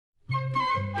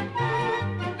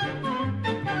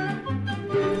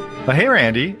Hey,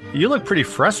 Randy, you look pretty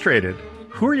frustrated.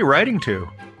 Who are you writing to?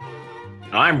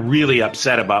 I'm really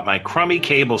upset about my crummy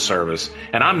cable service,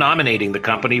 and I'm nominating the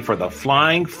company for the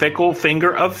Flying Fickle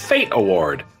Finger of Fate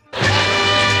Award.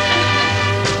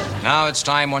 Now it's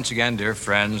time once again, dear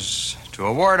friends, to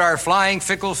award our Flying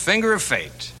Fickle Finger of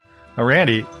Fate. Oh,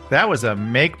 Randy, that was a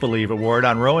make-believe award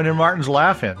on Rowan and Martin's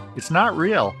Laugh-In. It's not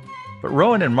real, but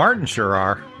Rowan and Martin sure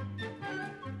are.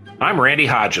 I'm Randy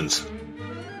Hodgins.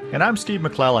 And I'm Steve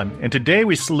McClellan, and today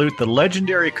we salute the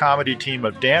legendary comedy team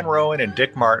of Dan Rowan and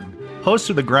Dick Martin, hosts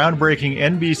of the groundbreaking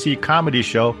NBC comedy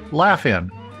show Laugh-In.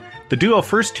 The duo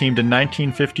first teamed in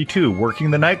 1952,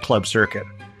 working the nightclub circuit.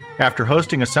 After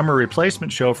hosting a summer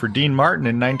replacement show for Dean Martin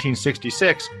in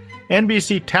 1966,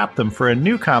 NBC tapped them for a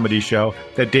new comedy show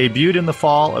that debuted in the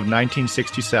fall of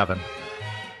 1967.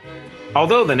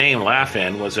 Although the name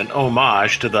Laugh-In was an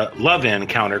homage to the love-in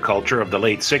counterculture of the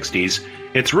late 60s,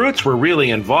 its roots were really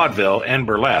in vaudeville and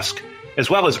burlesque, as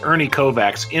well as Ernie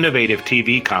Kovac's innovative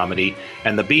TV comedy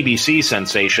and the BBC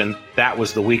sensation That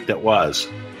Was the Week That Was.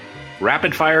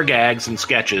 Rapid-fire gags and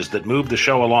sketches that moved the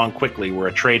show along quickly were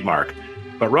a trademark,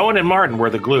 but Rowan and Martin were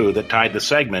the glue that tied the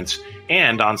segments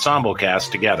and ensemble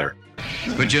cast together.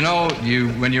 But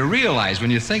when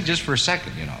you think just for a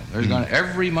second, there's going to,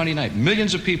 every Monday night,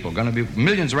 millions of people, going to be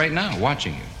millions right now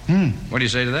watching you. What do you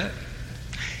say to that?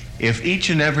 If each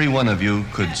and every one of you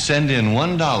could send in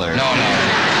 $1. No. You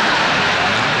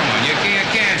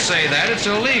can't say that. It's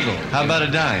illegal. How about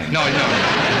a dime? No.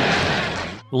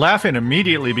 Laugh-In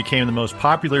immediately became the most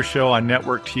popular show on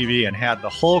network TV and had the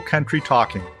whole country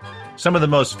talking. Some of the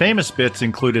most famous bits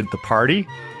included The Party,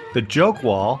 The Joke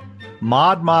Wall,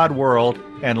 Mod World,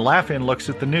 and Laugh-In Looks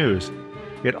at the News.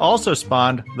 It also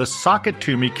spawned the "Sock It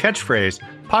To Me" catchphrase,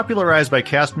 popularized by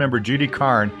cast member Judy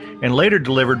Carn and later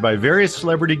delivered by various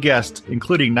celebrity guests,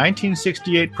 including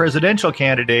 1968 presidential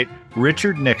candidate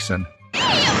Richard Nixon.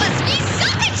 Hey, it must be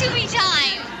Sock It To Me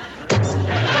time!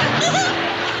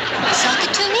 Sock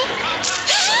It To Me?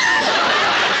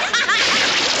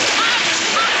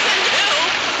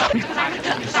 Sock it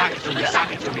to me,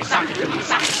 sock it to me, sock it to me,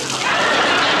 sock it to me.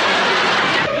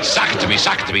 Sock it to me,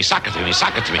 sock it to me, sock it to me,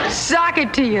 sock it to me. Sock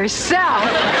it to yourself.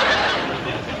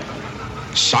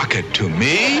 Sock it to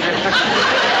me?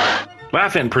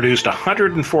 Laugh-In produced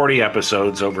 140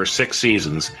 episodes over 6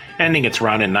 seasons, ending its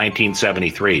run in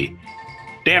 1973.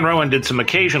 Dan Rowan did some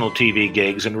occasional TV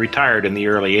gigs and retired in the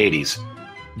early 80s.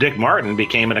 Dick Martin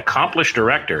became an accomplished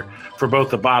director for both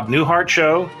The Bob Newhart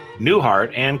Show,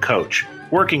 Newhart, and Coach,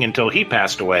 working until he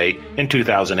passed away in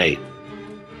 2008.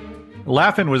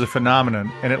 Laugh-In was a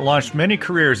phenomenon, and it launched many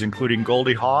careers including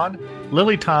Goldie Hawn,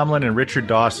 Lily Tomlin, and Richard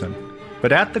Dawson.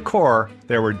 But at the core,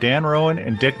 there were Dan Rowan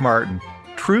and Dick Martin,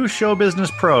 true show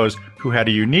business pros who had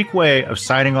a unique way of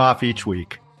signing off each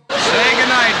week. Say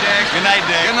goodnight, Dick. Good night,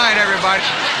 Dick. Good night, everybody.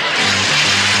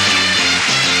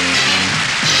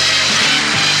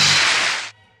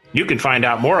 You can find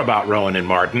out more about Rowan and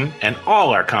Martin and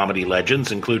all our comedy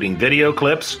legends, including video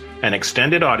clips and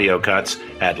extended audio cuts,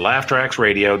 at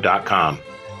laughtracksradio.com.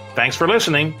 Thanks for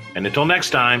listening, and until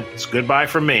next time, it's goodbye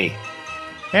from me.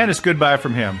 And it's goodbye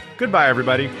from him. Goodbye,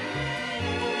 everybody.